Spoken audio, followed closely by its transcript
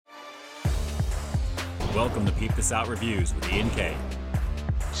Welcome to Peep This Out Reviews with Ian K.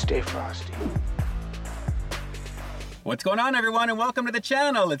 Stay frosty. What's going on, everyone, and welcome to the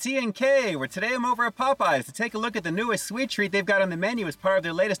channel. It's Ian K, where today I'm over at Popeyes to take a look at the newest sweet treat they've got on the menu as part of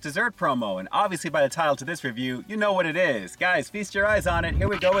their latest dessert promo. And obviously by the title to this review, you know what it is. Guys, feast your eyes on it. Here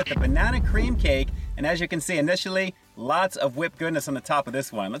we go with the banana cream cake. And as you can see initially, lots of whipped goodness on the top of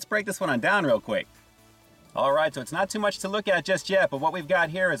this one. Let's break this one on down real quick. Alright, so it's not too much to look at just yet, but what we've got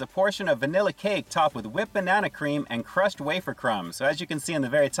here is a portion of vanilla cake topped with whipped banana cream and crushed wafer crumbs. So as you can see on the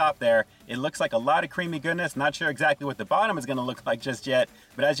very top there, it looks like a lot of creamy goodness. Not sure exactly what the bottom is going to look like just yet,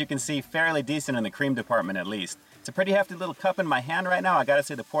 but as you can see, fairly decent in the cream department at least. It's a pretty hefty little cup in my hand right now. I gotta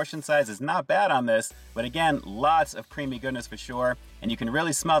say the portion size is not bad on this, but again, lots of creamy goodness for sure, and you can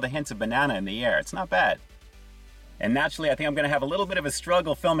really smell the hints of banana in the air. It's not bad. And naturally, I think I'm going to have a little bit of a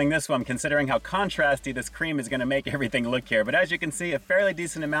struggle filming this one, considering how contrasty this cream is going to make everything look here. But as you can see, a fairly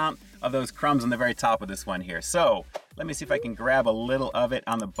decent amount of those crumbs on the very top of this one here. So let me see if I can grab a little of it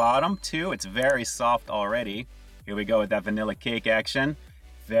on the bottom too. It's very soft already. Here we go with that vanilla cake action.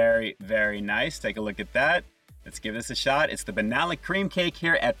 Very, very nice. Take a look at that. Let's give this a shot. It's the banana cream cake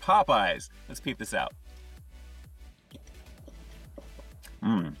here at Popeyes. Let's peep this out.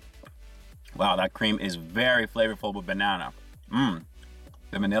 Wow, that cream is very flavorful with banana.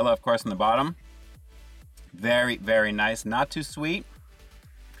 The vanilla, of course, on the bottom. Very, very nice. Not too sweet.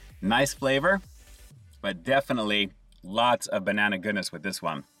 Nice flavor, but definitely lots of banana goodness with this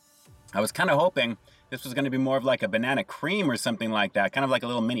one. I was kind of hoping this was going to be more of like a banana cream or something like that, kind of like a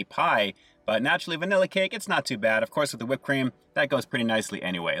little mini pie, but naturally vanilla cake, it's not too bad. Of course, with the whipped cream, that goes pretty nicely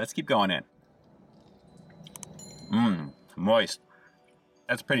anyway. Let's keep going in. Moist.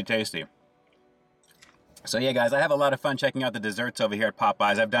 That's pretty tasty. So yeah, guys, I have a lot of fun checking out the desserts over here at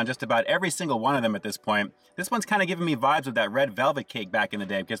Popeyes. I've done just about every single one of them at this point. This one's kind of giving me vibes of that red velvet cake back in the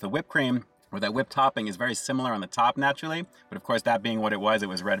day, because the whipped cream or that whipped topping is very similar on the top naturally. But of course, that being what it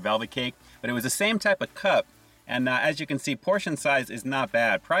was red velvet cake. But it was the same type of cup. And as you can see, portion size is not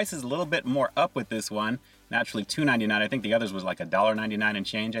bad. Price is a little bit more up with this one. Naturally $2.99. I think the others was like $1.99 and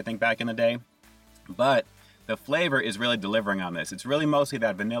change, I think, back in the day. But the flavor is really delivering on this. It's really mostly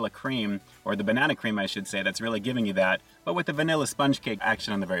that vanilla cream, or the banana cream I should say, that's really giving you that, but with the vanilla sponge cake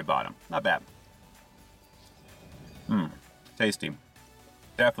action on the very bottom. Not bad. Tasty.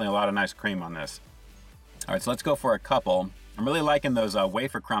 Definitely a lot of nice cream on this. Alright, so let's go for a couple. I'm really liking those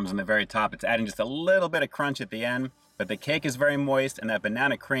wafer crumbs on the very top. It's adding just a little bit of crunch at the end, but the cake is very moist, and that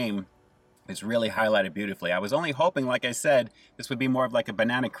banana cream is really highlighted beautifully. I was only hoping, like I said, this would be more of like a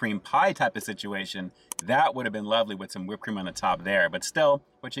banana cream pie type of situation. That would have been lovely with some whipped cream on the top there, but still,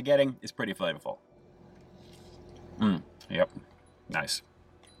 what you're getting is pretty flavorful. Yep, nice.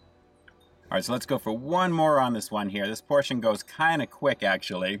 All right, so let's go for one more on this one here. This portion goes kind of quick,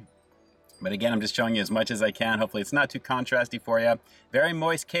 actually. But again, I'm just showing you as much as I can. Hopefully it's not too contrasty for you. Very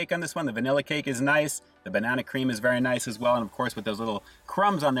moist cake on this one. The vanilla cake is nice. The banana cream is very nice as well. And of course, with those little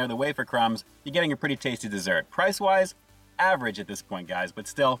crumbs on there, the wafer crumbs, you're getting a pretty tasty dessert. Price-wise, average at this point, guys, but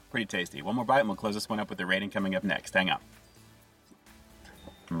still pretty tasty. One more bite and we'll close this one up with the rating coming up next. Hang on.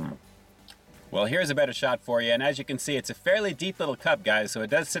 Well, here's a better shot for you, and as you can see, it's a fairly deep little cup, guys, so it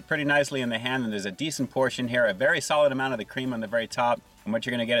does sit pretty nicely in the hand, and there's a decent portion here, a very solid amount of the cream on the very top, and what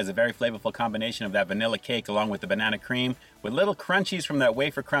you're going to get is a very flavorful combination of that vanilla cake along with the banana cream, with little crunchies from that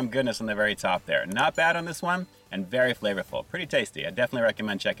wafer crumb goodness on the very top there. Not bad on this one, and very flavorful. Pretty tasty. I definitely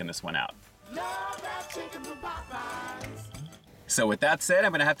recommend checking this one out. So with that said,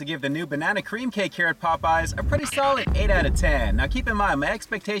 I'm going to have to give the new banana cream cake here at Popeyes a pretty solid 8 out of 10. Now keep in mind, my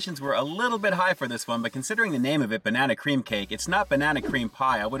expectations were a little bit high for this one, but considering the name of it, banana cream cake, it's not banana cream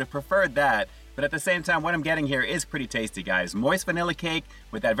pie. I would have preferred that, but at the same time, what I'm getting here is pretty tasty, guys. Moist vanilla cake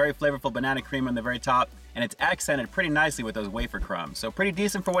with that very flavorful banana cream on the very top, and it's accented pretty nicely with those wafer crumbs. So pretty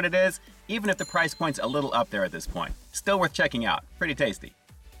decent for what it is, even if the price point's a little up there at this point. Still worth checking out. Pretty tasty.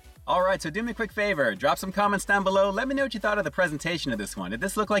 Alright, so do me a quick favor, drop some comments down below, let me know what you thought of the presentation of this one. Did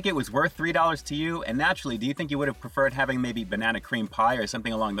this look like it was worth $3 to you? And naturally, do you think you would have preferred having maybe banana cream pie or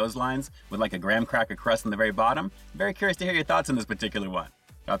something along those lines, with like a graham cracker crust on the very bottom? I'm very curious to hear your thoughts on this particular one.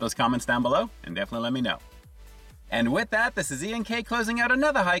 Drop those comments down below, and definitely let me know. And with that, this is Ian K closing out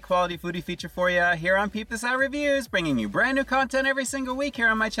another high quality foodie feature for you here on Peep This Out Reviews, bringing you brand new content every single week here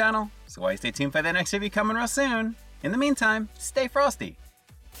on my channel. So why stay tuned for the next review coming real soon. In the meantime, stay frosty.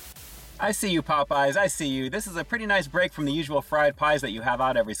 I see you, Popeyes, I see you. This is a pretty nice break from the usual fried pies that you have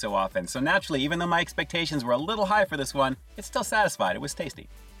out every so often. So naturally, even though my expectations were a little high for this one, it's still satisfied. It was tasty.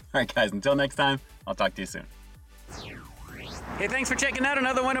 All right, guys, until next time, I'll talk to you soon. Hey, thanks for checking out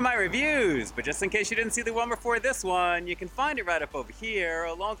another one of my reviews. But just in case you didn't see the one before this one, you can find it right up over here,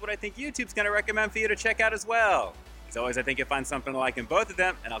 along with what I think YouTube's gonna recommend for you to check out as well. As always, I think you'll find something to like in both of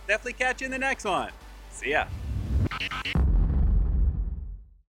them, and I'll definitely catch you in the next one. See ya.